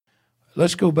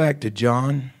Let's go back to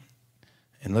John,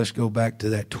 and let's go back to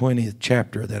that 20th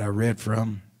chapter that I read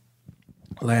from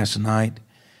last night,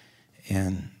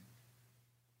 and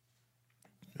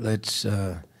let's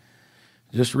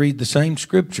just read the same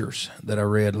scriptures that I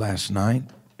read last night.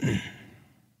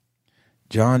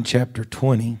 John chapter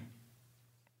 20,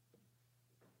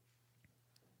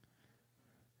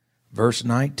 verse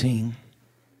 19.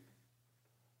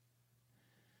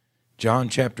 John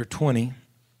chapter 20,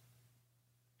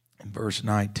 and verse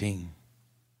 19.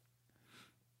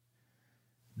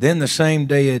 Then the same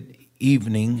day at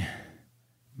evening,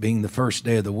 being the first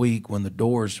day of the week, when the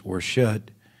doors were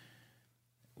shut,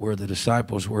 where the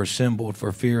disciples were assembled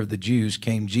for fear of the Jews,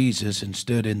 came Jesus and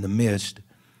stood in the midst,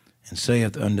 and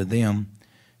saith unto them,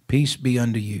 Peace be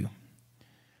unto you.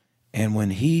 And when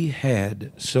he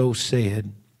had so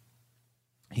said,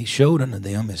 he showed unto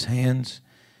them his hands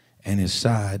and his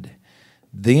side.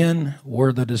 Then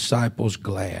were the disciples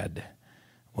glad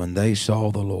when they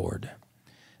saw the Lord.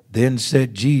 Then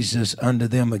said Jesus unto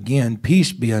them again,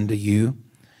 Peace be unto you.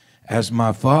 As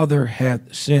my Father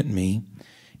hath sent me,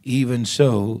 even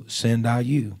so send I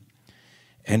you.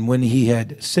 And when he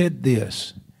had said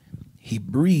this, he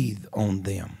breathed on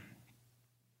them,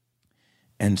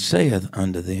 and saith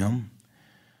unto them,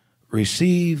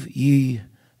 Receive ye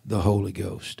the Holy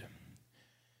Ghost.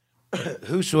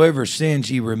 Whosoever sins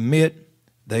ye remit,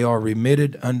 they are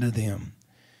remitted unto them.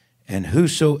 And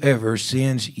whosoever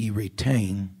sins ye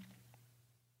retain,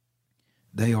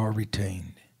 they are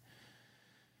retained.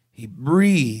 He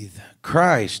breathed,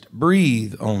 Christ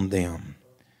breathed on them,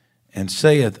 and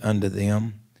saith unto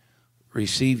them,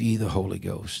 Receive ye the Holy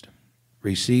Ghost.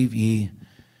 Receive ye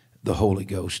the Holy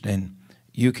Ghost. And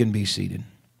you can be seated.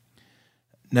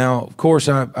 Now, of course,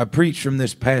 I preached from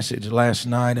this passage last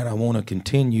night, and I want to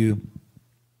continue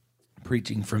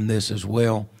preaching from this as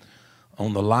well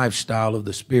on the lifestyle of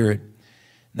the Spirit.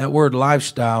 That word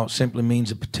lifestyle simply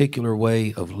means a particular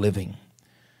way of living,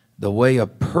 the way a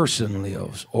person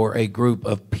lives or a group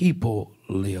of people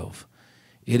live.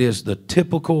 It is the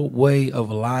typical way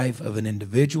of life of an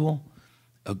individual,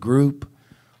 a group,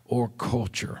 or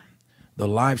culture, the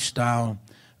lifestyle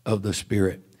of the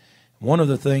Spirit. One of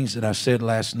the things that I said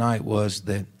last night was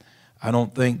that I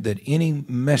don't think that any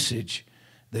message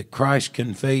that Christ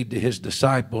conveyed to his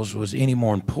disciples was any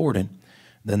more important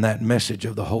than that message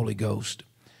of the Holy Ghost.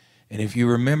 And if you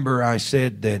remember, I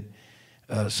said that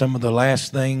some of the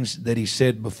last things that he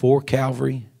said before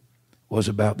Calvary was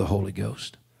about the Holy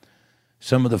Ghost.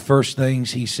 Some of the first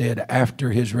things he said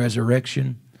after his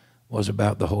resurrection was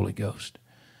about the Holy Ghost.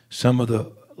 Some of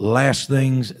the last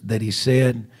things that he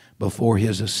said before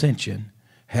his ascension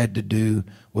had to do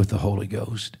with the Holy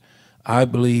Ghost. I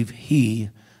believe he,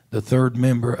 the third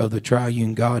member of the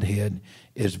triune Godhead,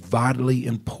 is vitally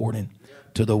important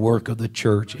to the work of the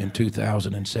church in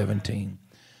 2017.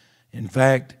 In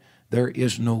fact, there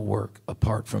is no work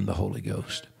apart from the Holy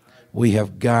Ghost. We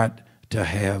have got to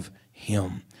have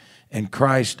him. And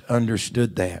Christ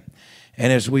understood that.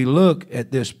 And as we look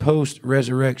at this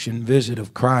post-resurrection visit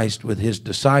of Christ with his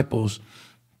disciples,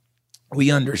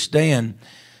 we understand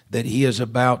that he is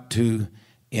about to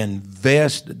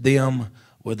invest them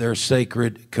with their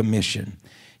sacred commission.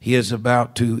 He is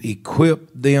about to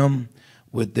equip them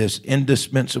with this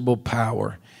indispensable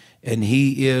power, and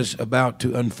he is about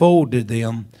to unfold to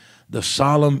them the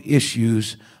solemn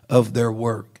issues of their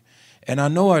work. And I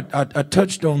know I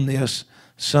touched on this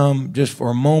some just for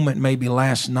a moment, maybe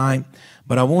last night,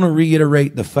 but I want to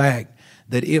reiterate the fact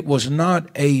that it was not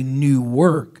a new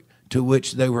work to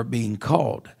which they were being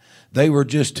called. They were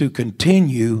just to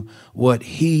continue what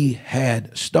he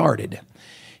had started.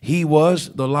 He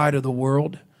was the light of the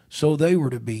world, so they were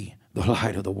to be the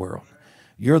light of the world.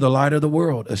 You're the light of the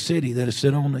world, a city that is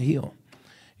set on a hill.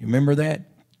 You remember that?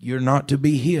 You're not to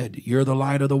be hid. You're the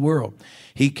light of the world.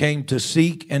 He came to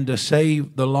seek and to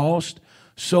save the lost,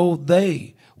 so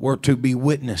they were to be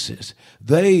witnesses.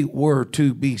 They were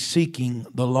to be seeking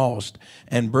the lost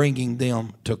and bringing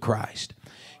them to Christ.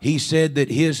 He said that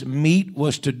his meat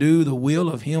was to do the will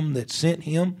of him that sent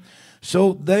him,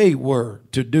 so they were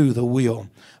to do the will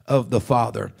of the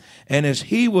Father. And as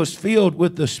he was filled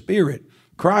with the Spirit,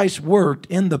 Christ worked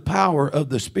in the power of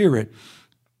the Spirit,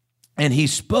 and he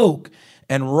spoke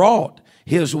and wrought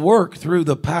his work through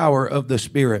the power of the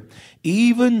Spirit.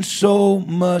 Even so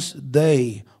must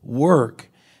they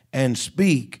work and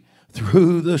speak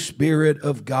through the Spirit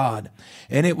of God.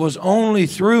 And it was only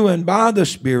through and by the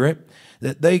Spirit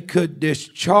that they could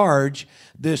discharge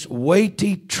this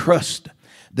weighty trust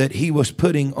that he was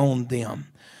putting on them.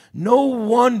 No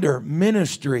wonder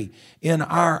ministry in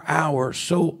our hour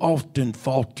so often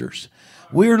falters.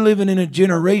 We're living in a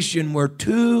generation where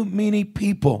too many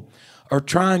people are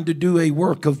trying to do a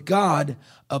work of God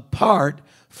apart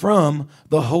from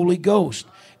the Holy Ghost.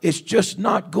 It's just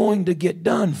not going to get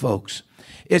done, folks.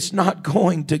 It's not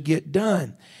going to get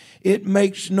done. It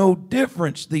makes no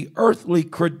difference the earthly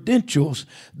credentials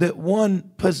that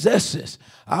one possesses.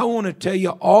 I want to tell you,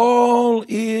 all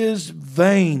is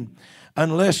vain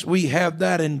unless we have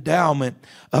that endowment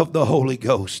of the Holy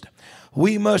Ghost.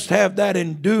 We must have that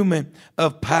endowment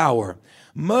of power.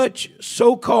 Much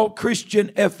so-called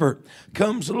Christian effort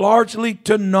comes largely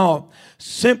to naught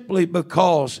simply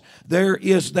because there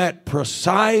is that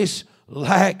precise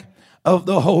lack of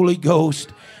the Holy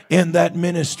Ghost in that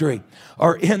ministry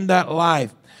or in that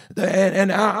life.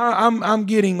 And I'm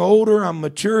getting older. I'm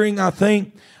maturing, I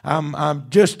think. I'm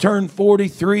just turned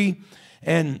 43,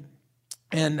 and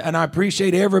I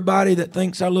appreciate everybody that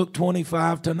thinks I look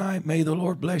 25 tonight. May the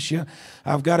Lord bless you.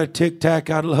 I've got a tic-tac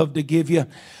I'd love to give you.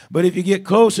 But if you get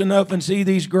close enough and see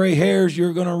these gray hairs,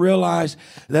 you're going to realize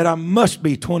that I must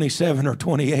be 27 or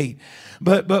 28.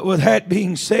 But with that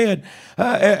being said,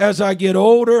 as I get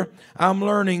older, I'm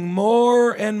learning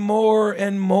more and more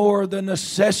and more the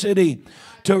necessity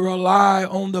to rely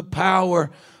on the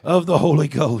power of the Holy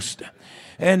Ghost.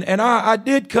 And I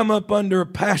did come up under a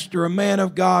pastor, a man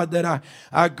of God that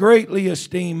I greatly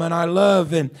esteem and I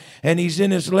love. And he's in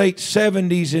his late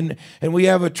 70s, and we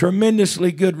have a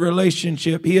tremendously good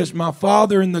relationship. He is my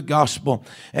father in the gospel,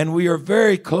 and we are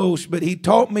very close. But he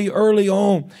taught me early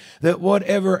on that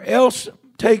whatever else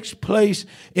takes place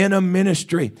in a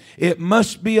ministry, it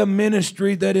must be a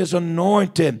ministry that is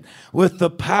anointed with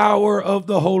the power of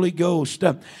the Holy Ghost.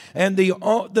 And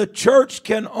the church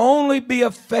can only be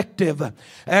effective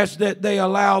as that they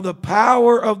allow the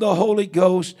power of the Holy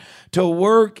Ghost to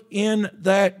work in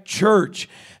that church.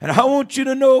 And I want you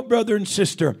to know, brother and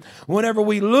sister, whenever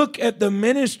we look at the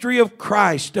ministry of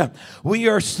Christ, we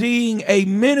are seeing a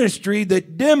ministry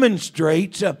that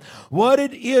demonstrates what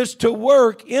it is to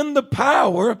work in the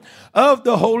power of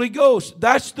the Holy Ghost.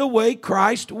 That's the way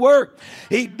Christ worked.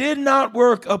 He did not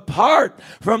work apart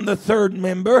from the third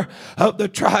member of the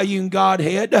triune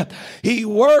Godhead. He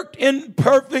worked in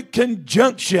perfect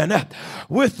conjunction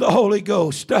with the Holy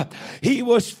Ghost. He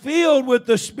was filled with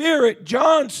the Spirit,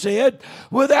 John said,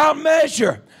 without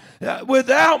measure.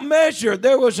 Without measure,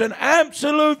 there was an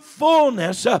absolute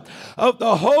fullness of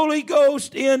the Holy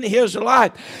Ghost in his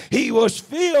life. He was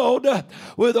filled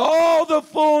with all the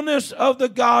fullness of the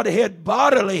Godhead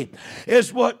bodily,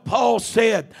 is what Paul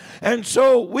said. And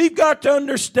so we've got to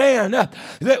understand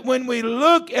that when we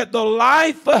look at the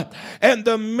life and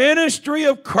the ministry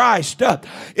of Christ,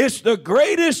 it's the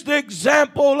greatest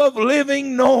example of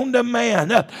living known to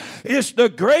man. It's the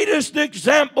greatest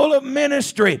example of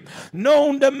ministry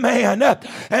known to man.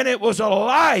 And it was a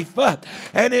life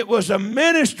and it was a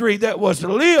ministry that was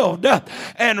lived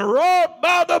and wrought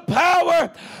by the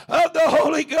power of the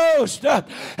Holy Ghost.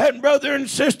 And brother and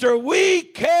sister, we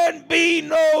can be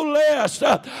no less.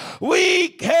 We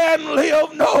can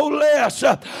live no less.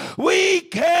 We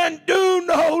can do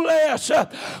no less.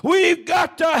 We've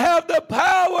got to have the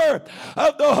power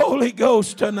of the Holy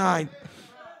Ghost tonight.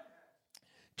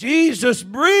 Jesus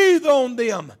breathed on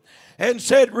them and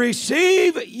said,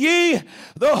 receive ye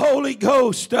the Holy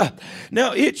Ghost.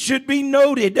 Now it should be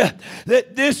noted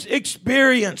that this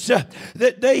experience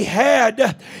that they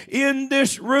had in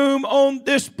this room on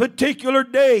this particular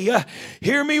day,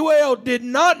 hear me well, did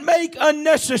not make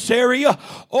unnecessary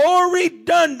or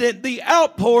redundant the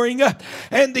outpouring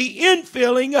and the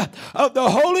infilling of the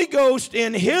Holy Ghost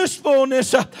in His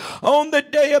fullness on the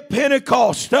day of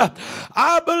Pentecost.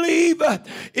 I believe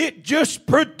it just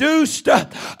produced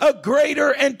a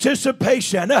greater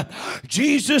anticipation.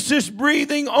 Jesus is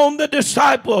breathing on the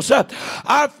disciples.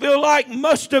 I feel like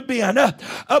must have been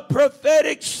a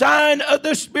prophetic sign of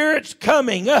the Spirit's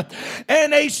coming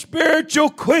and a spiritual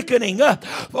quickening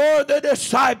for the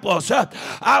disciples.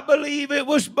 I believe it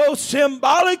was both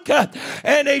symbolic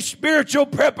and a spiritual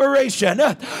preparation.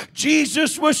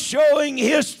 Jesus was showing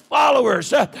His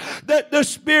followers that the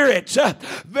Spirit's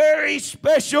very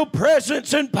special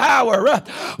presence and power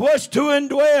was to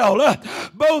indwell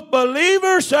both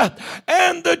believers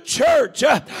and the church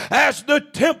as the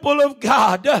temple of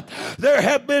God. There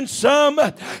have been some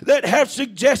that have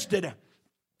suggested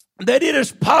that it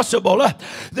is possible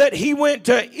that he went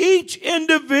to each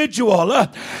individual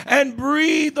and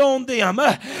breathed on them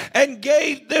and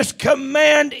gave this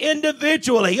command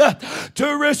individually to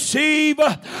receive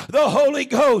the Holy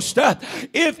Ghost.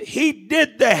 If he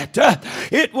did that,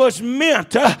 it was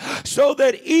meant so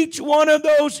that each one of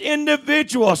those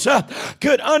individuals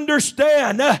could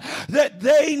understand that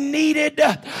they needed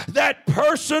that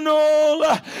personal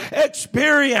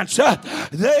experience.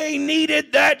 They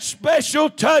needed that special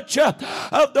touch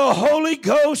of the Holy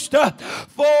Ghost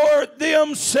for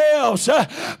themselves.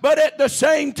 But at the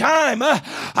same time,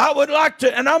 I would like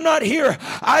to, and I'm not here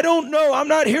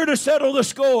to settle the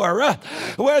score,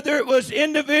 whether it was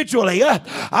individually.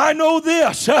 I know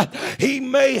this, he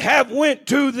may have went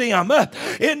to them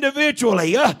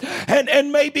individually,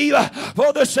 and maybe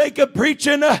for the sake of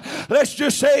preaching, let's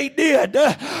just say he did,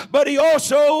 but he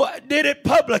also did it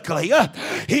publicly.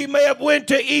 He may have went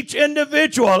to each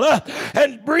individual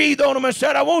and breathed on them and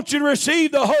said, I want you to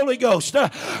receive the Holy Ghost.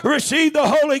 Receive the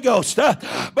Holy Ghost.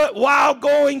 But while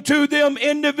going to them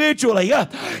individually,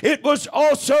 it was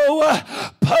also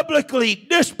publicly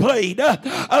displayed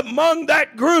among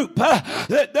that group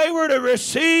that they were to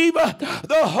receive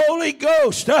the Holy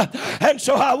Ghost. And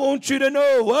so I want you to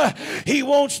know, he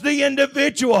wants the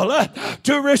individual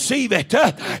to receive it.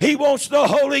 He wants the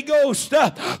Holy Ghost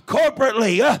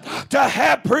corporately to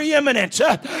have preeminence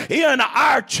in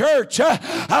our church.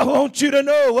 I want you to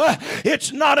know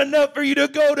it's not enough for you to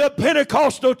go to a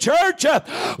Pentecostal church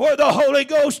where the Holy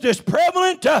Ghost is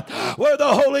prevalent, where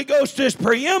the Holy Ghost is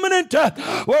preeminent,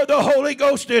 where the Holy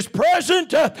Ghost is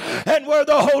present, and where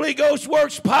the Holy Ghost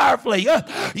works powerfully.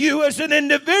 You as an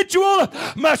individual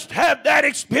must have that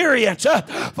experience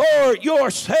for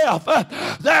yourself.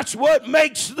 That's what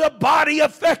makes the body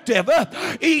effective.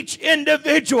 Each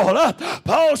individual.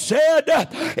 Paul said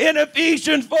in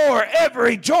Ephesians 4,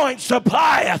 every joint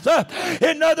supplieth.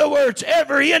 In other words,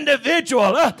 every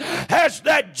individual has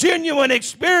that genuine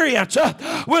experience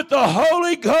with the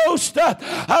Holy Ghost.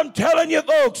 I'm telling you,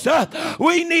 folks,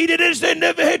 we need it as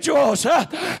individuals.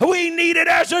 We need it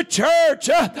as a church.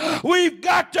 We've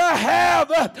got to have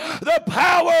the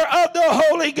power of the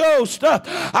Holy Ghost.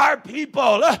 Our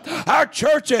people, our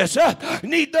churches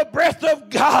need the breath of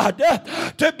God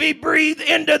to be breathed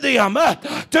into them,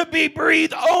 to be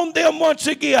breathed on them once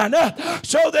again,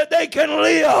 so that they can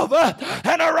live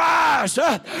and arise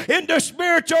into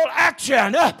spiritual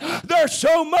action. There's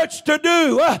so much to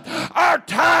do. Our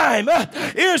time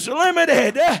is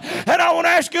limited. And I want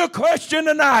to ask you a question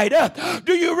tonight.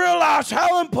 Do you realize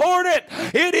how important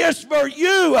it is for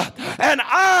you and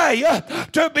I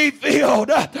to be filled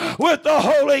with the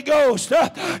Holy Ghost?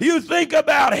 You think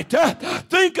about it.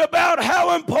 Think about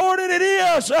how important it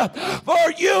is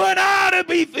for you and I to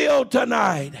be filled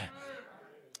tonight.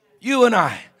 You and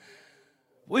I.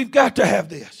 We've got to have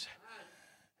this.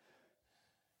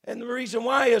 And the reason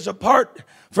why is apart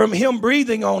from him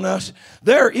breathing on us,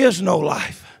 there is no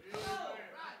life.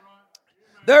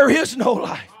 There is no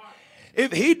life.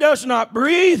 If he does not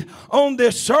breathe on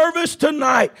this service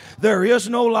tonight, there is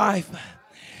no life.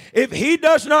 If he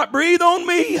does not breathe on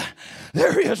me,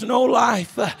 there is no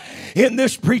life in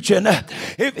this preaching.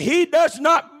 If he does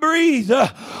not breathe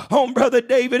on Brother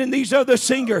David and these other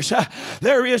singers,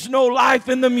 there is no life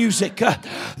in the music.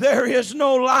 There is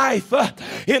no life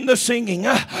in the singing.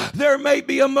 There may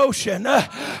be emotion,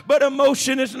 but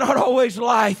emotion is not always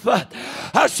life.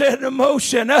 I said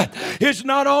emotion is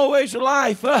not always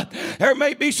life. There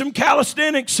may be some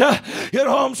calisthenics, you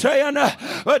know what I'm saying?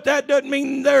 But that doesn't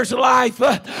mean there's life.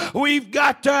 We've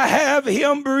got to have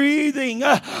him breathing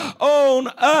on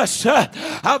us.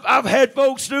 I've had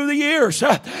folks through the years,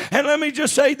 and let me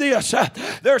just say this,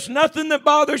 there's nothing that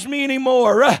bothers me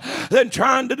anymore than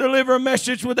trying to deliver a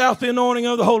message without the anointing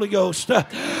of the Holy Ghost.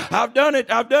 I've done it.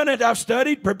 I've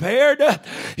studied, prepared,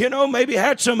 maybe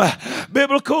had some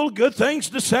biblical good things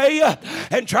to say,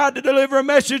 and tried to deliver a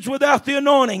message without the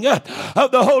anointing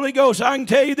of the Holy Ghost. I can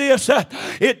tell you this,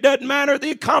 it doesn't matter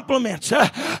the compliments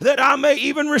that I may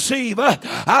even receive.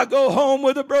 I go home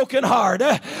with a broken heart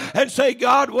and say,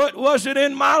 God, what was it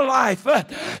in my life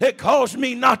that caused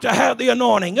me not to have the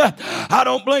anointing? I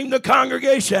don't blame the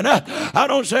congregation. I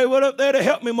don't say, well, if they'd have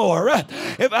helped me more,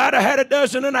 if I'd have had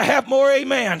 12 more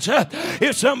amens,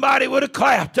 if somebody would have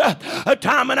clapped a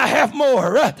time and a half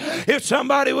more, if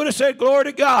somebody would have said, glory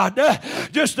to God,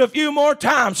 just a few more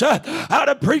times, I'd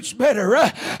have preached better.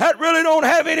 That really don't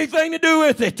have anything to do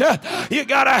with it. You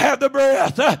got to have the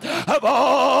breath of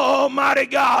Almighty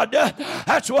God.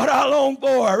 That's what I long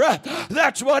for.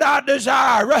 That's what I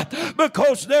desire,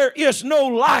 because there is no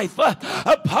life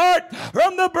apart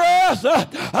from the breath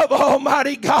of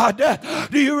Almighty God.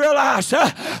 Do you realize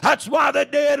That's why the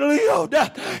dead lived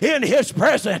in his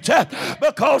presence,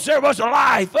 because there was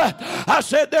life. I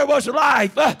said there was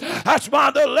life. That's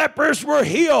why the lepers were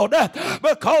healed,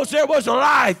 because there was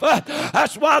life.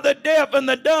 That's why the deaf and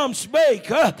the dumb spake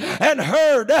and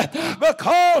heard,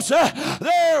 because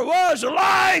there was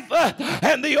life.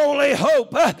 And the only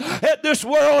hope that this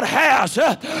world has,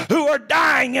 who are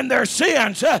dying in their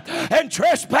sins and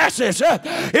trespasses,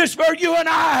 is for you and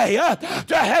I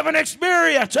to have an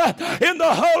experience in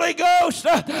the Holy Ghost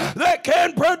that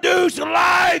can produce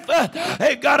life.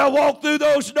 They've got to walk through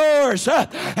those doors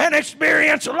and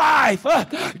experience life.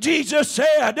 Jesus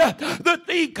said, the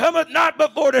thief cometh not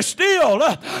before to steal,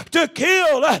 to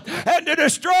kill, and to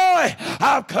destroy.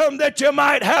 I've come that you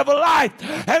might have life,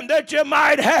 and that you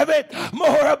might have it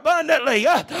more abundantly.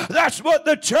 That's what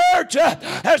the church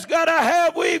has got to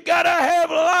have. We've got to have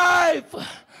life.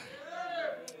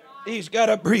 He's got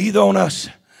to breathe on us.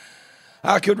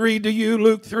 I could read to you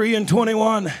Luke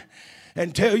 3:21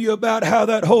 and tell you about how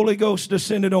that Holy Ghost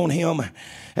descended on him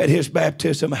at his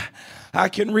baptism. I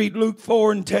can read Luke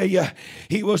 4 and tell you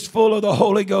he was full of the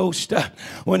Holy Ghost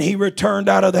when he returned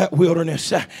out of that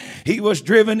wilderness. He was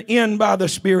driven in by the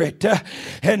Spirit,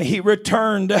 and he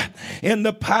returned in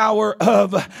the power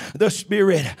of the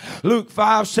Spirit. Luke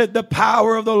 5 said the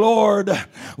power of the Lord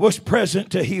was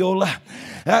present to heal.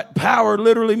 That power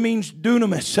literally means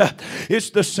dunamis. It's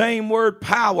the same word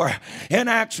power in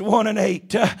Acts 1 and 8.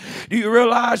 Do you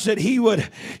realize that he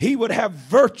would have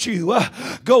virtue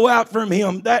go out from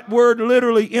him? That word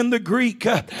literally in the Greek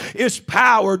is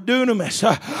power, dunamis,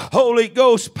 Holy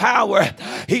Ghost power.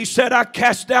 He said, I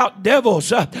cast out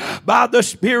devils by the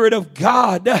Spirit of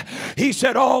God. He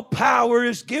said, all power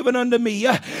is given unto me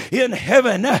in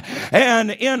heaven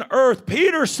and in earth.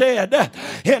 Peter said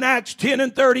in Acts 10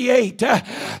 and 38,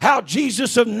 how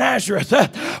Jesus of Nazareth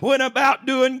went about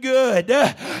doing good.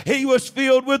 He was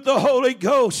filled with the Holy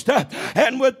Ghost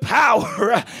and with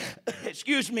power.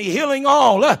 Healing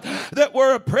all that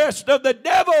were oppressed of the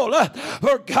devil,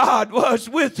 for God was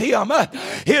with him.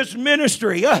 His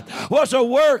ministry was a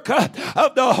work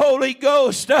of the Holy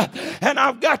Ghost. And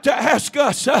I've got to ask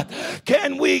us,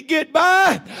 can we get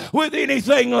by with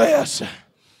anything less?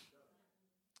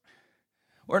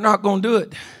 We're not going to do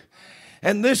it.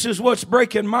 And this is what's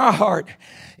breaking my heart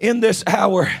in this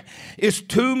hour, is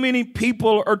too many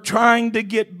people are trying to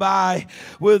get by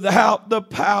without the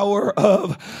power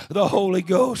of the Holy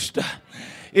Ghost.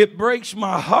 It breaks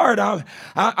my heart.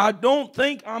 I don't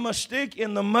think I'm a stick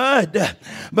in the mud,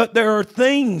 but there are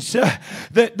things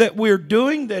that we're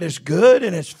doing that is good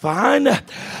and it's fine,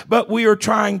 but we are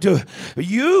trying to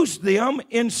use them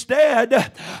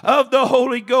instead of the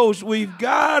Holy Ghost. We've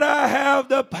got to have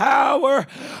the power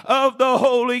of the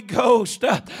Holy Ghost.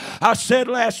 I said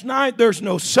last night, there's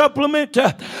no supplement.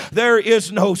 There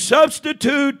is no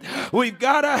substitute. We've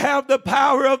got to have the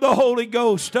power of the Holy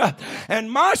Ghost.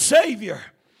 And my Savior,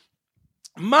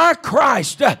 my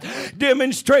Christ,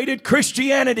 demonstrated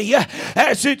Christianity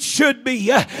as it should be.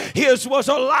 His was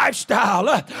a lifestyle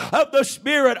of the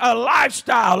Spirit, a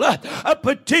lifestyle, a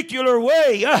particular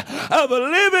way of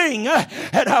living.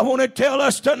 And I want to tell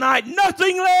us tonight,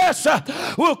 nothing less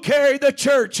will carry the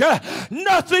church.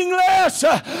 Nothing less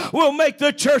will make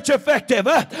the church effective.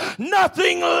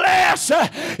 Nothing less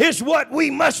is what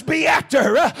we must be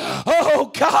after.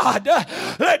 Oh God,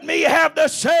 let me have the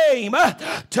same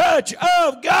touch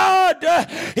of God.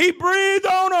 He breathed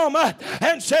on them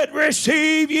and said,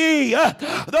 receive ye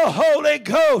the Holy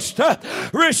Ghost.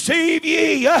 Receive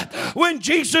ye. When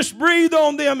Jesus breathed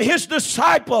on them, his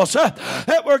disciples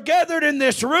that were gathered in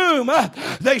this room,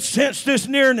 they sensed his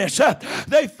nearness.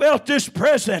 They felt his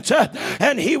presence,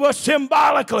 and he was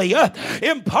symbolically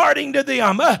imparting to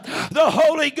them the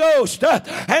Holy Ghost,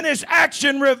 and his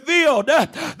action revealed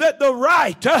that the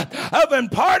right of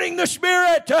imparting the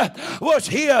Spirit was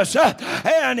his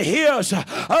and his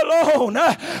alone.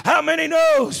 How many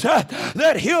knows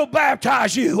that he'll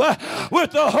baptize you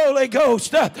with the Holy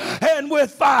Ghost and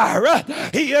with fire?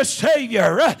 He is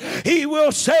Savior. He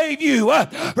will save you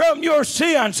from your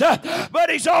sins, but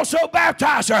he's also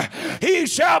baptizer. He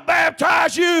shall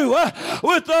baptize you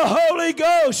with the Holy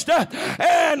Ghost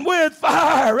and with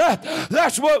fire.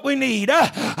 That's what we need.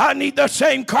 I need the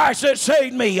same Christ that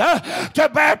saved me to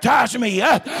baptize me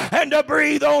and to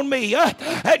breathe on me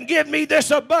and give me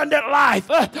this abundant life.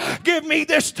 Give me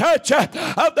this touch of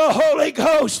the Holy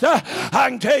Ghost. I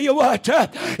can tell you what,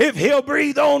 if he'll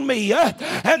breathe on me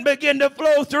and begin to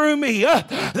flow through me,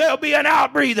 there'll be an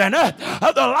outbreathing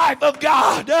of the life of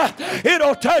God.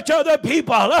 It'll touch other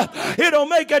people. It'll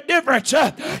make a difference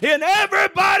in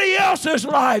everybody else's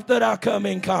life that I come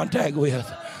in contact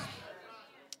with.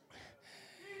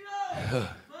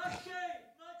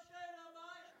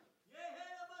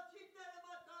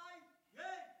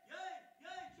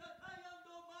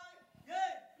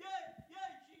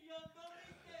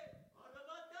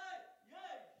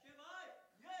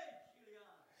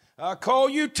 I call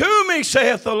you to me,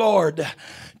 saith the Lord.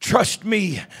 Trust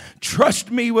me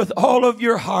with all of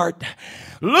your heart.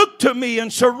 Look to me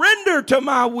and surrender to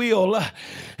my will,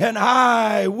 and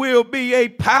I will be a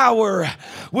power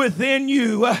within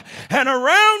you and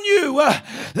around you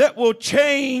that will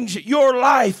change your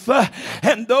life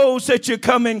and those that you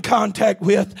come in contact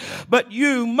with. But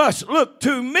you must look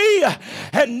to me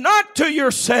and not to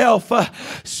yourself,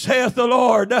 saith the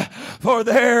Lord, for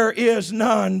there is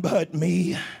none but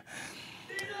me.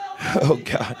 Oh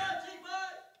God.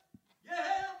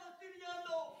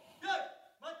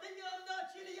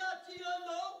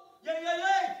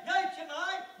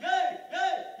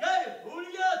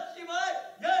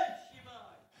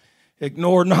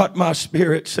 Ignore not my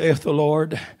spirit, saith the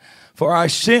Lord, for I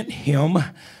sent him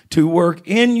to work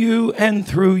in you and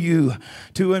through you,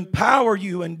 to empower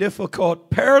you in difficult,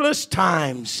 perilous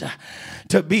times,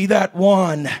 to be that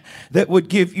one that would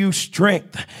give you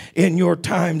strength in your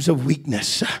times of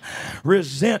weakness.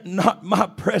 Resent not my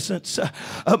presence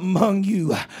among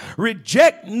you.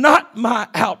 Reject not my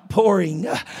outpouring,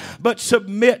 but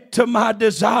submit to my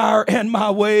desire and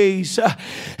my ways.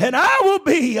 And I will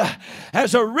be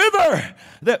as a river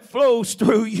that flows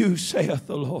through you, saith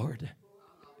the Lord.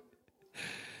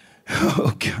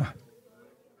 Oh, God.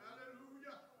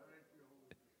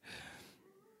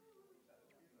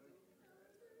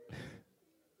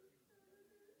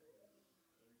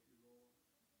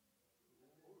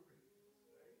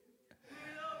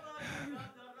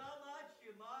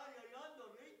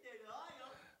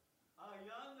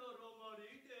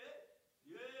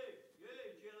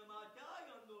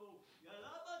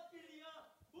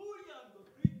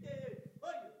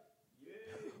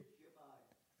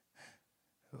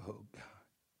 Oh, God.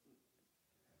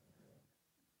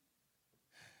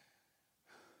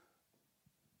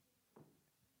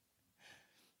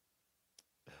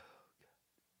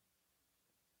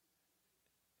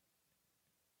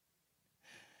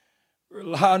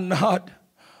 Rely not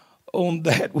on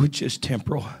that which is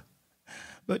temporal,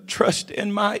 but trust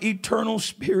in my eternal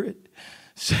spirit,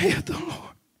 saith the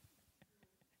Lord.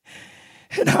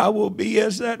 And I will be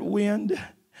as that wind.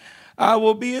 I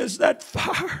will be as that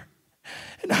fire.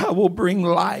 And I will bring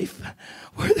life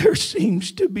where there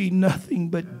seems to be nothing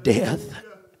but death.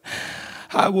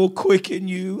 I will quicken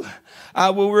you.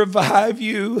 I will revive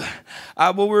you.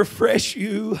 I will refresh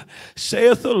you,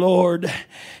 saith the Lord.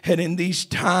 And in these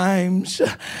times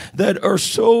that are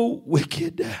so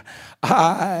wicked,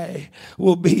 I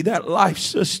will be that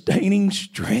life-sustaining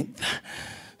strength,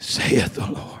 saith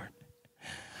the Lord.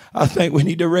 I think we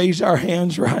need to raise our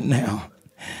hands right now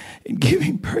and give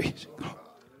him praise.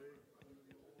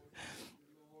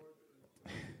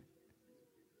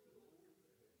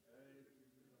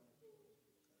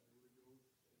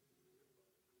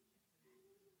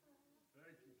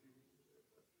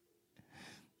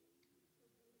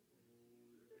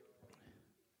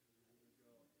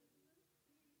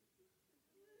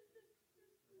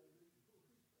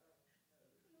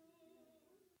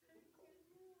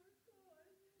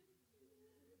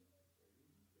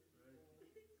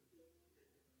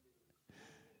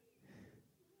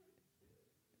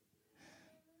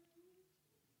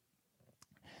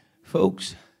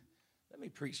 Folks, let me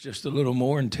preach just a little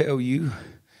more and tell you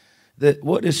that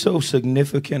what is so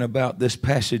significant about this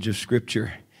passage of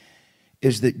Scripture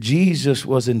is that Jesus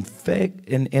was in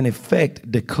effect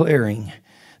declaring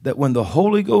that when the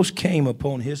Holy Ghost came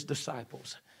upon his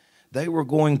disciples, they were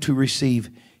going to receive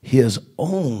his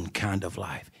own kind of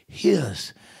life,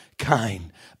 his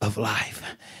kind of life.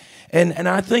 And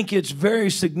I think it's very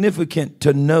significant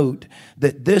to note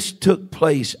that this took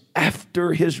place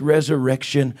after his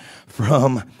resurrection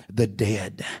from the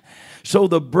dead. So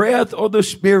the breath or the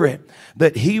spirit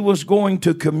that he was going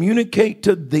to communicate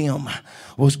to them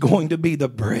was going to be the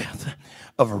breath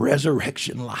of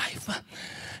resurrection life.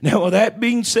 Now, with that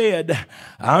being said,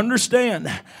 I understand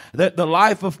that the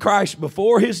life of Christ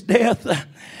before his death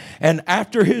and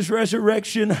after his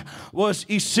resurrection was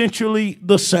essentially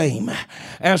the same.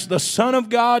 As the Son of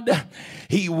God,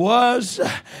 he was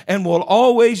and will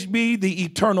always be the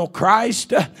eternal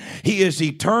Christ. He is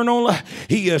eternal.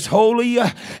 He is holy.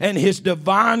 And his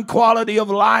divine quality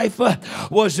of life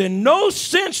was in no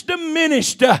sense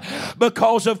diminished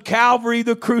because of Calvary,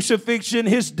 the crucifixion,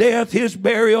 his death, his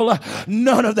burial.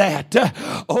 None of that.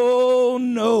 Oh, Oh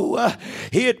no,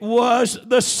 it was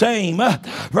the same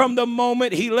from the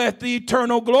moment he left the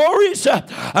eternal glories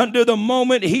unto the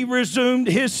moment he resumed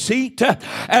his seat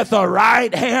at the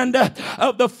right hand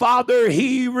of the Father.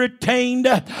 He retained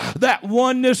that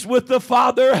oneness with the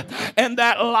Father and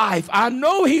that life. I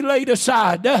know he laid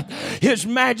aside his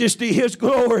majesty, his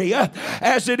glory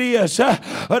as it is,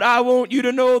 but I want you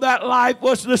to know that life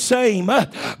was the same,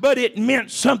 but it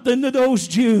meant something to those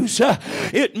Jews.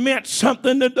 It meant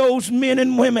something to those men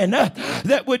and women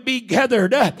that would be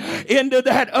gathered into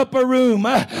that upper room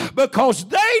because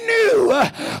they knew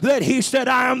that he said,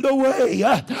 I am the way,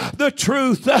 the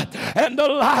truth, and the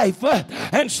life.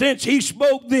 And since he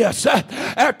spoke this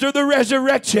after the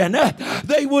resurrection,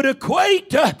 they would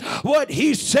equate what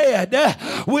he said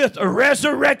with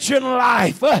resurrection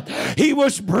life. He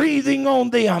was breathing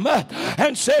on them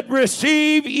and said,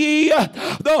 receive ye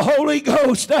the Holy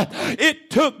Ghost. It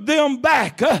took them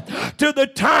back to the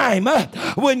time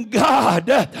when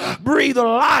God breathed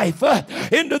life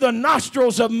into the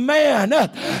nostrils of man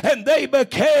and they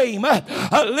became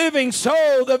a living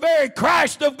soul. The very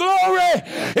Christ of glory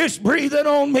is breathing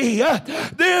on me.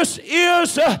 This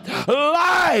is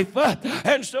life.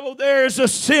 And so there's a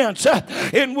sense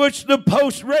in which the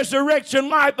post-resurrection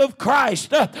life of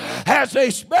Christ has a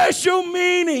special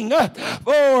meaning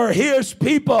for his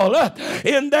people,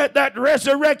 in that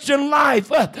resurrection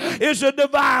life is a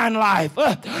divine life.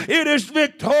 It is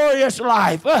victorious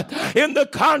life in the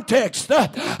context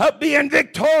of being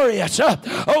victorious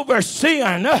over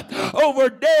sin, over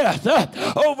death,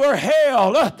 over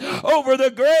hell, over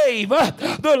the grave.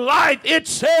 The life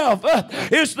itself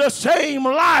is the same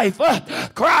life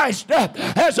Christ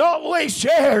has always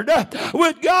shared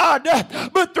with God,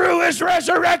 but through his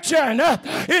resurrection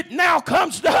it now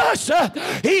comes to us.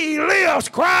 He lives,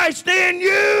 Christ in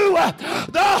you,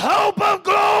 the hope of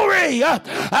glory.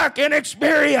 I can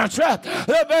experience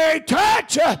the very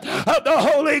touch of the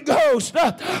Holy Ghost,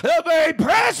 the very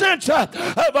presence of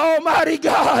Almighty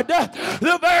God,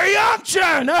 the very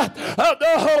unction of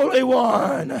the Holy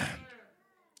One.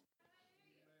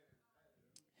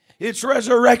 It's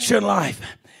resurrection life.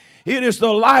 It is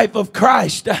the life of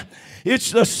Christ.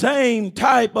 It's the same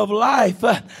type of life,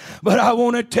 but I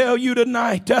want to tell you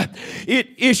tonight, it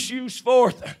issues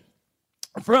forth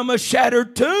from a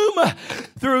shattered tomb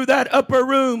through that upper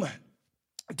room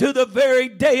to the very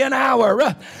day and hour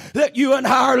that you and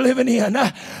I are living in.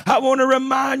 I want to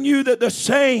remind you that the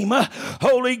same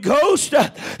Holy Ghost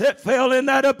that fell in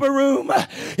that upper room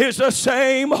is the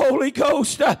same Holy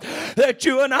Ghost that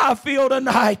you and I feel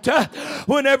tonight.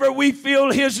 Whenever we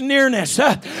feel his nearness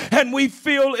and we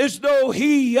feel as though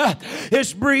he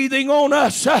is breathing on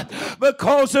us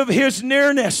because of his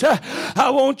nearness, I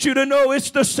want you to know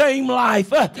it's the same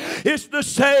life. It's the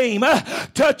same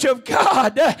touch of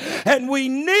God, and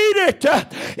we need it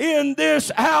in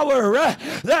this hour.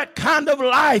 That kind of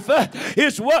life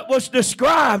is what was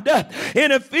described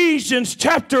in Ephesians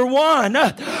chapter 1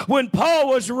 when Paul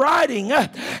was writing,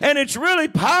 and it's really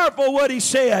powerful what he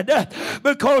said,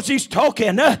 because he's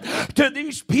talking to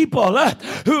these people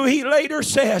who he later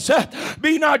says,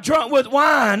 be not drunk with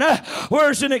wine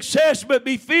where's in excess, but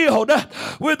be filled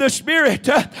with the Spirit.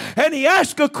 And he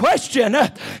asked a question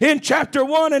in chapter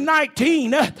 1 and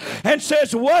 19 and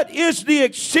says, what is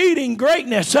the exceeding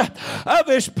greatness of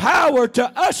his power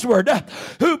to usward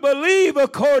who believe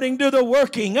according to the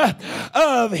working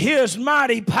of his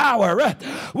mighty power,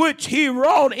 which he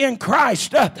wrought in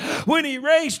Christ when he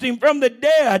raised him from the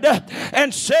dead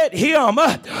and set him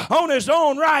on his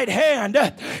own right hand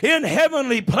in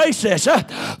heavenly places,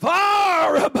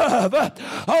 far above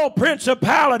all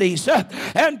principalities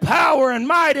and power and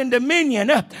might and dominion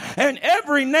and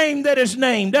every name that is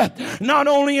named, not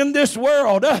only in this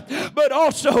world but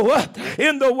also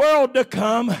in the world to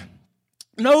come.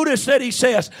 Notice that he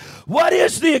says, what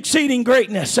is the exceeding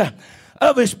greatness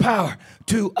of his power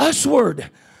to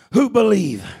usward who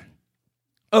believe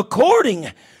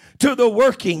according to the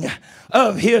working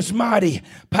of his mighty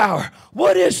power?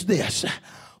 What is this?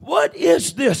 What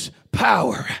is this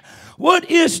power? What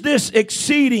is this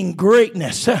exceeding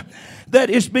greatness that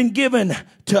has been given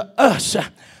to us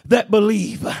that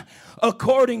believe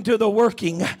according to the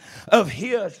working of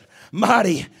his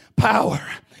mighty power?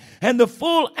 And the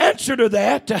full answer to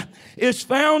that is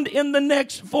found in the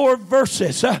next 4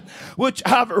 verses, which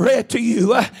I've read to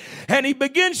you. And he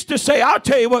begins to say, I'll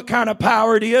tell you what kind of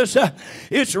power it is.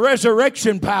 It's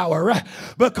resurrection power,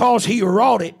 because he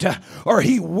wrought it, or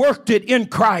he worked it in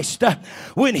Christ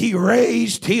when he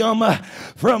raised him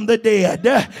from the dead.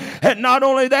 And not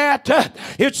only that,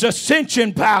 it's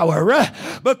ascension power,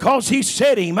 because he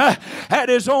set him at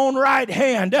his own right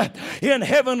hand in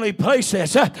heavenly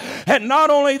places. And not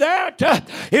only that,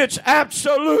 it's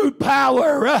absolute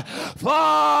power,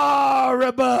 far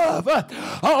above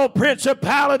all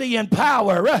principality and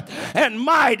power and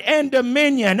might and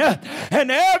dominion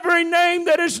and every name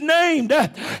that is named,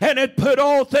 and it put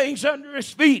all things under his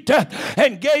feet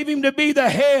and gave him to be the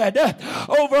head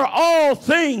over all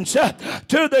things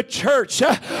to the church.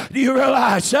 Do you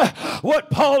realize what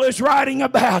Paul is writing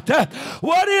about?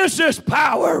 What is this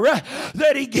power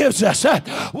that he gives us?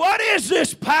 What is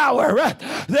this power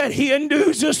that he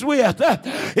endues us with?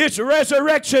 It's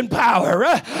resurrection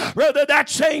power. Brother, that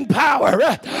same power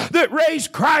that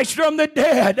raised Christ from the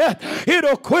dead,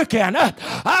 it'll quicken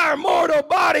our mortal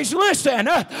bodies. Listen,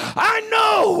 I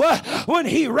know when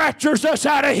he raptures us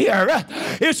out of here,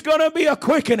 it's going to be a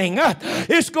quickening.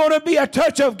 It's going to be a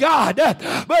touch of God.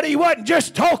 But he wasn't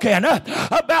just talking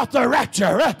about the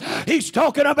rapture. He's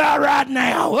talking about right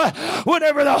now.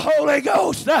 Whenever the Holy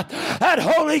Ghost, that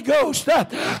Holy Ghost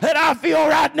that I feel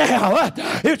right now,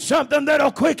 it's something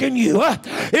that'll quicken you.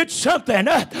 It's something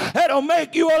that'll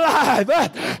make you alive.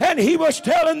 And he was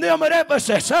telling them at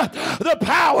Ephesus, the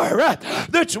power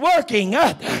that's working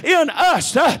in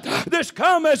us, that's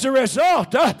come as a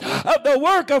result of the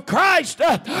work of Christ.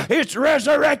 It's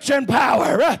resurrection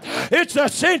power. It's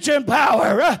ascension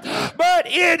power. But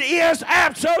it is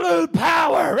absolute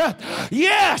power.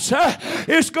 Yes,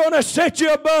 it's going to set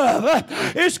you above.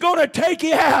 It's going to take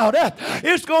you out.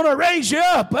 It's going to raise you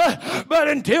up. But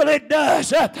until it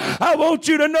does, I want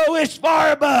you to know it's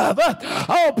far above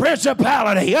all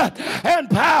principality and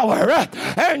power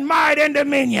and might and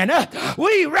dominion.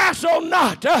 We wrestle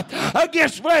not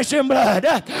against flesh and blood,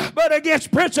 but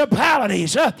against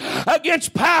principalities,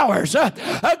 against powers,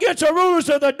 against the rulers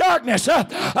of the darkness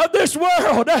of this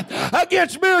world,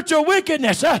 against spiritual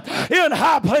wickedness in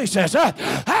high places.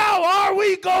 How are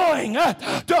we going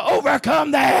to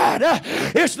overcome that?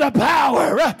 It's the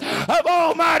power of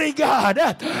Almighty God,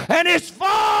 and it's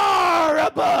far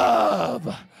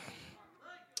above.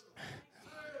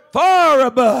 Far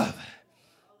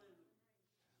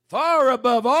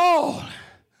above all.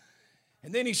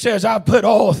 And then he says, I put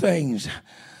all things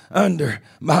under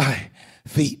my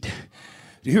feet.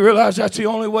 Do you realize that's the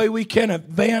only way we can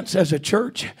advance as a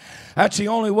church? That's the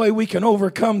only way we can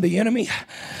overcome the enemy.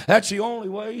 That's the only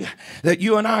way that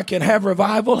you and I can have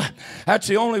revival. That's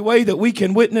the only way that we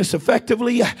can witness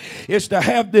effectively, is to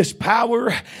have this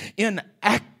power in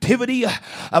activity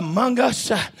among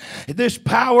us, this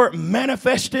power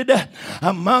manifested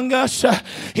among us.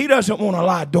 He doesn't want to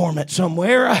lie dormant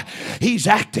somewhere. He's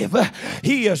active.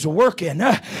 He is working.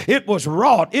 It was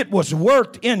wrought. It was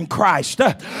worked in Christ.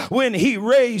 When he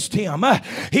raised him,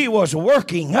 he was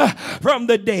working from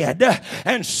the dead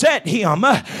and set him.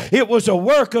 It was a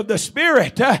work of the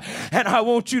Spirit. And I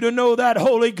want you to know that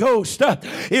Holy Ghost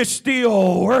is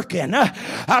still working.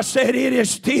 I said it is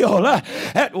still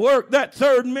at work. That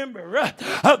third member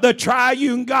of the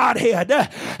triune Godhead.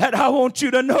 And I want you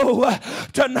to know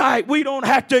tonight we don't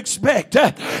have to expect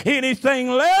anything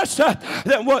less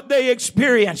than what they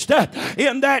experienced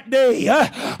in that day.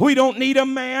 We don't need a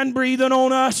man breathing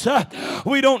on us.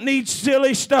 We don't need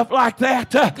silly stuff like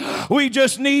that. We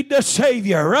just need the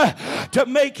Savior to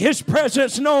make his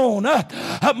presence known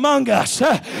among us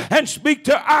and speak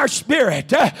to our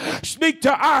spirit, speak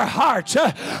to our hearts,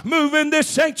 move in this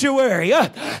sanctuary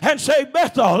and say,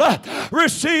 Bethel,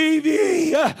 receive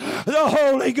ye the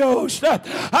Holy Ghost.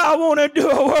 I want to do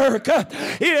a work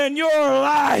in your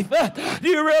life. Do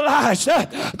you realize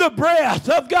the breath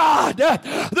of God,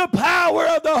 the power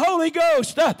of the Holy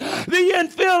Ghost, the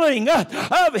infilling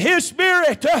of his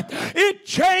Spirit, it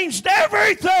changed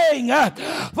everything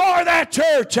for that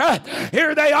church.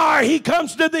 Here they are. He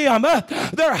comes to them.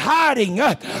 They're hiding.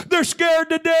 They're scared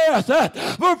to death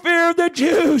for fear of the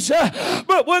Jews.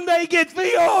 But when they get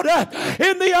filled,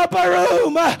 in the upper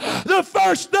room, the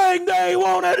first thing they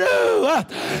want to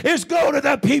do is go to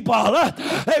the people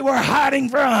they were hiding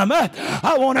from.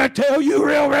 I want to tell you,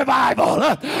 real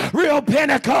revival, real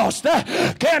Pentecost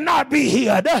cannot be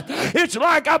hid. It's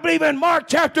like, I believe in Mark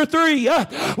chapter 3,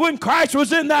 when Christ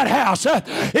was in that house,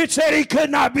 it said he could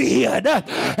not be hid.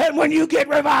 And when you get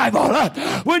revival,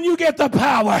 when you get the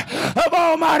power of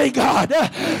Almighty God,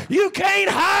 you can't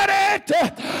hide it.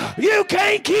 You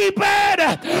can't keep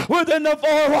it within the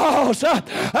four walls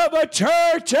of a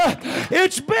church.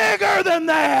 It's bigger than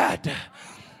that.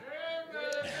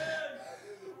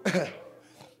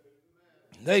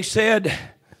 They said,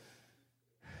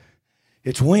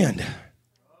 it's wind.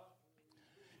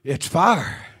 It's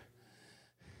fire.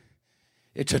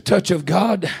 It's a touch of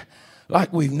God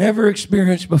like we've never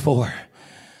experienced before.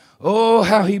 Oh,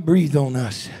 how he breathed on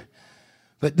us.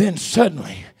 But then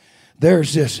suddenly,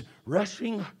 there's this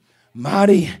rushing,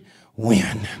 mighty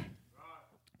wind.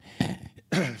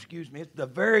 Excuse me. It's the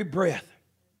very breath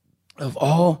of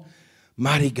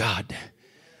Almighty God.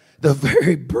 The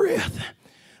very breath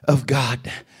of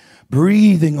God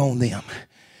breathing on them.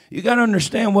 You got to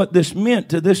understand what this meant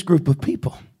to this group of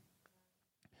people.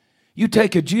 You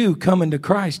take a Jew coming to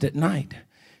Christ at night,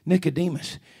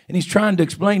 Nicodemus, and he's trying to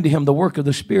explain to him the work of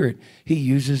the Spirit. He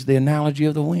uses the analogy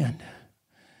of the wind.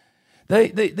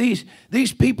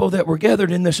 These people that were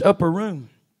gathered in this upper room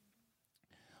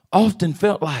often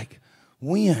felt like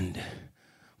wind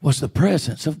was the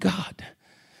presence of God.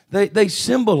 They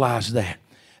symbolized that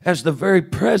as the very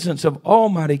presence of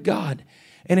Almighty God.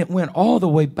 And it went all the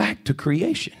way back to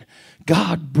creation.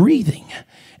 God breathing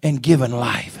and giving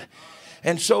life.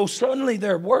 And so suddenly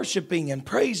they're worshiping and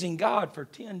praising God for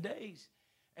 10 days.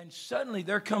 And suddenly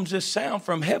there comes this sound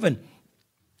from heaven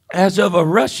as of a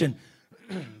rushing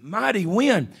mighty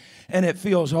wind. And it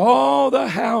fills all the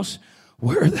house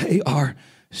where they are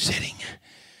sitting.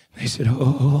 They said,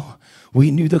 oh,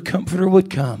 we knew the Comforter would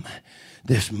come.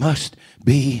 This must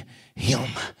be him.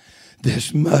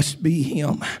 This must be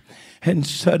him. And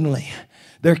suddenly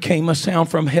there came a sound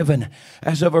from heaven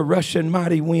as of a rushing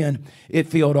mighty wind. It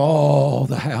filled all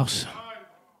the house.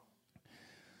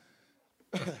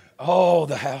 All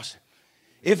the house.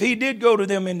 If he did go to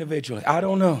them individually, I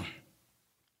don't know,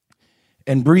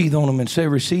 and breathe on them and say,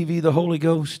 receive ye the Holy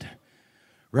Ghost.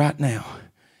 Right now,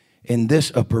 in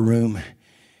this upper room,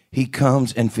 he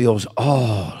comes and fills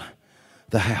all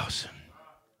the house.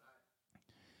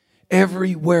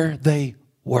 Everywhere they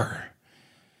were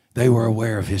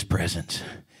aware of his presence.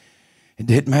 It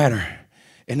didn't matter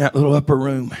in that little upper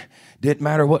room. Didn't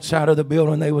matter what side of the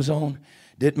building they was on.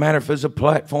 Didn't matter if it was a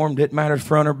platform. Didn't matter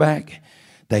front or back.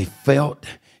 They felt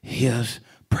his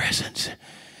presence.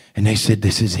 And they said,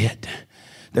 this is it.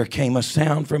 There came a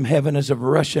sound from heaven as of a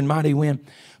rushing mighty wind,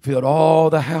 filled all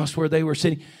the house where they were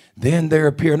sitting. Then there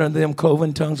appeared unto them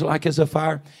cloven tongues like as a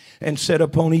fire, and set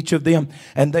upon each of them.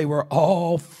 And they were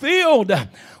all filled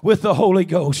with the Holy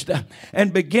Ghost,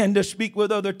 and began to speak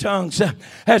with other tongues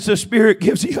as the Spirit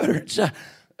gives the utterance.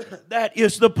 That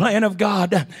is the plan of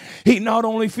God. He not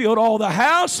only filled all the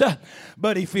house,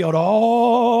 but he filled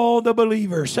all the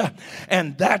believers.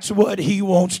 And that's what he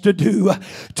wants to do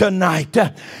tonight.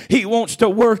 He wants to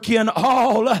work in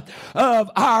all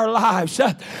of our lives.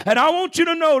 And I want you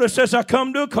to notice as I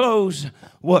come to a close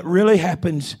what really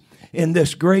happens in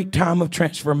this great time of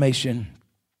transformation.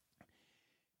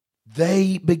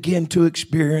 They begin to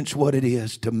experience what it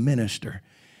is to minister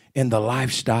in the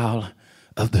lifestyle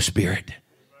of the Spirit.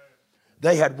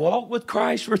 They had walked with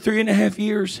Christ for 3.5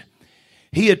 years.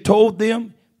 He had told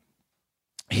them,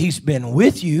 he's been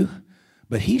with you,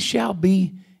 but he shall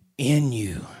be in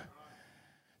you.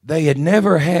 They had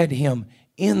never had him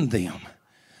in them.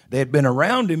 They had been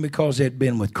around him because they had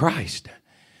been with Christ.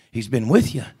 He's been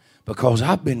with you because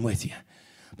I've been with you.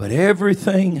 But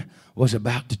everything was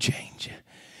about to change.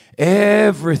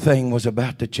 Everything was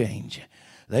about to change.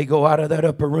 They go out of that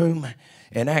upper room.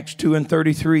 In Acts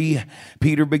 2:33,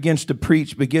 Peter begins to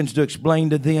preach, begins to explain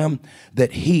to them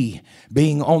that he,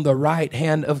 being on the right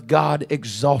hand of God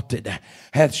exalted,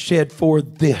 hath shed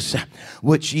forth this,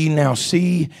 which ye now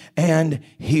see and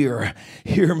hear.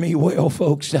 Hear me well,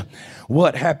 folks.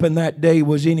 What happened that day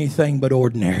was anything but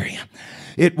ordinary.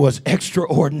 It was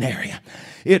extraordinary.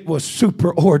 it was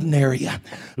super ordinary.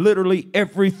 Literally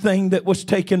everything that was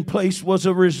taking place was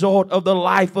a result of the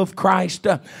life of Christ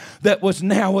that was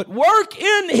now at work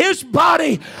in his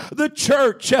body, the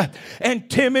church. And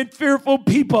timid, fearful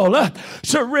people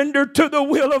surrendered to the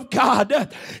will of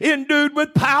God, endued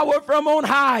with power from on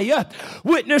high,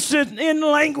 witnesses in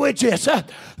languages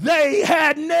they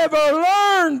had never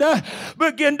learned,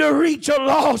 begin to reach a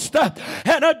lost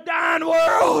and a dying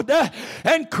world.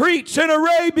 And Cretes and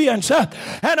Arabians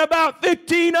and about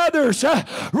 15 others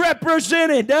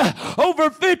represented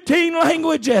over 15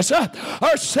 languages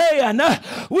are saying,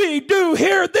 we do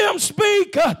hear them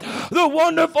speak the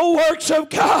wonderful works of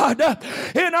God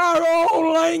in our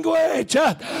own language.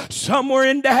 Some were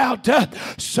in doubt,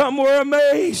 some were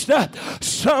amazed,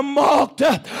 some mocked,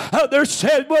 others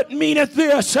said, what meaneth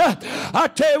this? I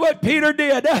tell you what Peter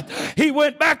did. He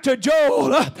went back to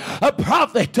Joel, a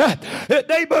prophet that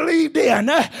they believed in,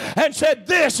 and said,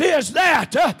 this is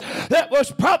that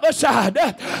was prophesied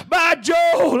by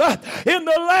Joel in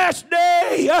the last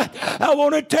day. I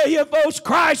want to tell you, folks,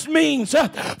 Christ means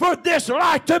for this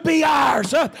life to be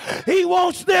ours. He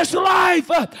wants this life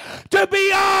to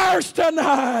be ours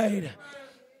tonight.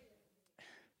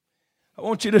 I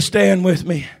want you to stand with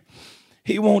me.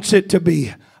 He wants it to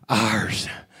be ours.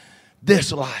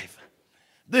 This life,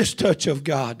 this touch of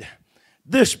God,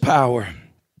 this power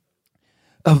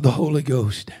of the Holy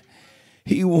Ghost.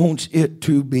 He wants it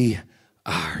to be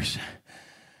ours.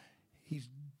 He's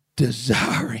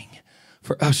desiring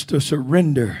for us to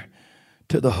surrender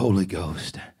to the Holy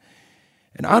Ghost.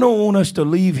 And I don't want us to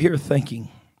leave here thinking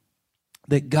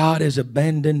that God has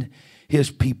abandoned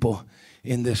his people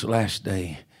in this last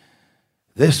day.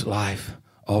 This life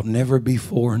ought never be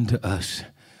foreign to us.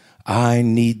 I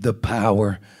need the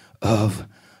power of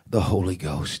the Holy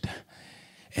Ghost.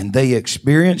 And they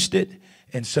experienced it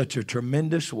in such a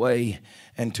tremendous way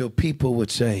until people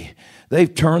would say,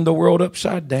 they've turned the world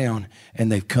upside down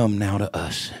and they've come now to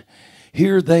us.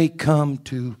 Here they come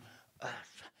to us.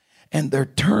 And they're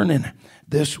turning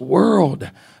this world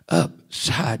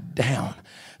upside down.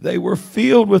 They were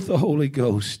filled with the Holy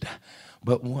Ghost.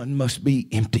 But one must be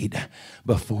emptied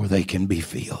before they can be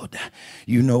filled.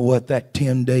 You know what that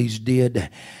 10 days did?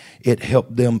 It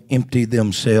helped them empty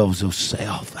themselves of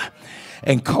self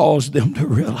and caused them to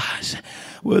realize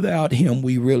without him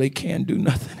we really can do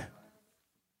nothing.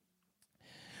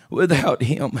 Without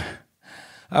him,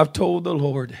 I've told the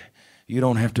Lord, you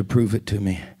don't have to prove it to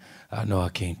me. I know I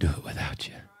can't do it without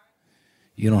you.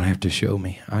 You don't have to show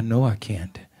me. I know I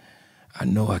can't. I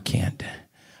know I can't.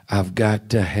 I've got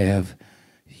to have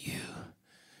you.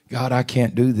 God, I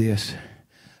can't do this.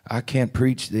 I can't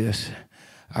preach this.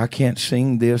 I can't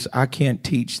sing this. I can't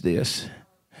teach this.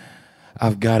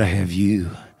 I've got to have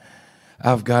you.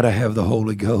 I've got to have the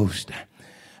Holy Ghost.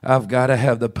 I've got to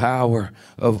have the power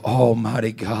of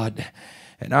Almighty God.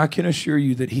 And I can assure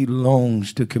you that he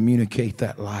longs to communicate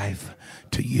that life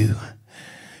to you.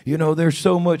 You know, there's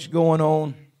so much going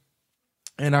on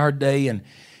in our day, and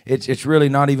it's really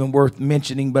not even worth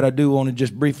mentioning, but I do want to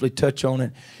just briefly touch on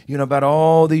it. You know, about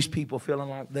all these people feeling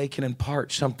like they can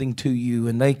impart something to you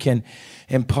and they can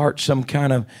impart some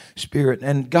kind of spirit.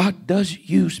 And God does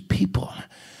use people,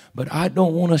 but I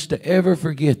don't want us to ever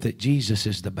forget that Jesus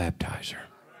is the baptizer.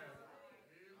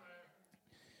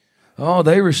 Oh,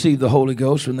 they received the Holy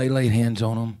Ghost when they laid hands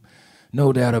on them.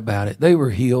 No doubt about it. They were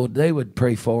healed. They would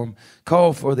pray for them,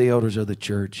 call for the elders of the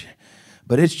church.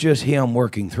 But it's just him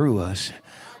working through us.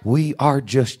 We are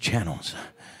just channels.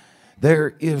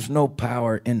 There is no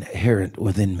power inherent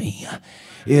within me.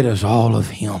 It is all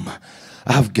of him.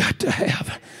 I've got to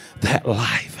have that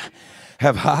life.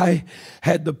 Have I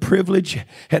had the privilege,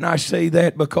 and I say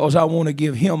that because I want to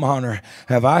give him honor,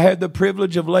 have I had the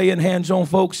privilege of laying hands on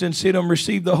folks and see them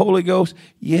receive the Holy Ghost?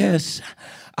 Yes.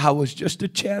 I was just a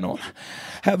channel.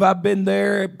 Have I been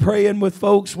there praying with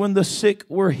folks when the sick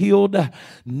were healed?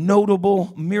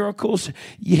 Notable miracles?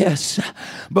 Yes.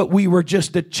 But we were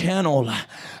just a channel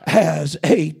as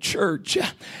a church.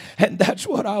 And that's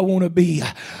what I want to be.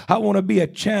 I want to be a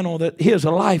channel that his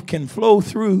life can flow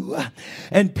through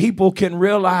and people can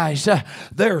realize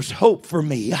there's hope for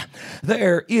me.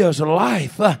 There is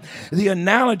life. The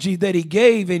analogy that he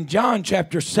gave in John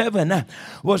chapter 7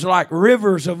 was like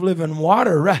rivers of living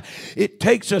water it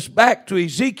takes us back to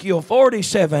Ezekiel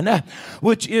 47,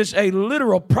 which is a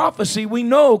literal prophecy we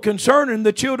know concerning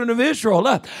the children of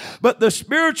Israel. But the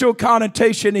spiritual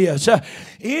connotation is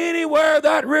anywhere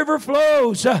that river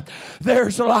flows,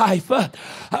 there's life.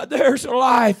 There's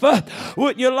life.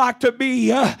 Wouldn't you like to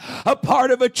be a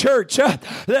part of a church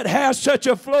that has such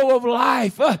a flow of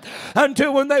life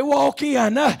until when they walk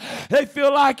in, they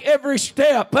feel like every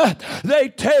step they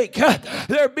take,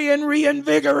 they're being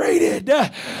reinvigorated.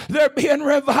 They're being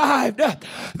revived.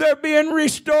 They're being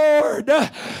restored.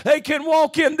 They can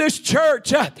walk in this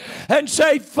church and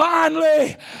say,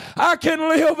 finally, I can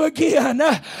live again.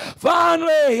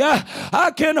 Finally,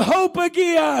 I can hope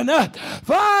again.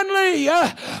 Finally,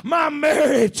 my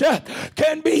marriage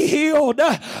can be healed.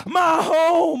 My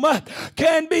home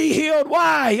can be healed.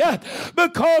 Why?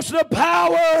 Because the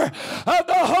power of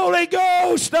the Holy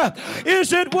Ghost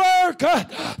is at work.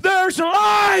 There's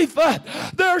life.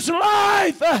 There's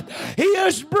life. He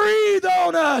has breathed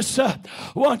on us.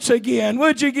 Once again,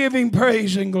 would you give Him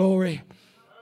praise and glory?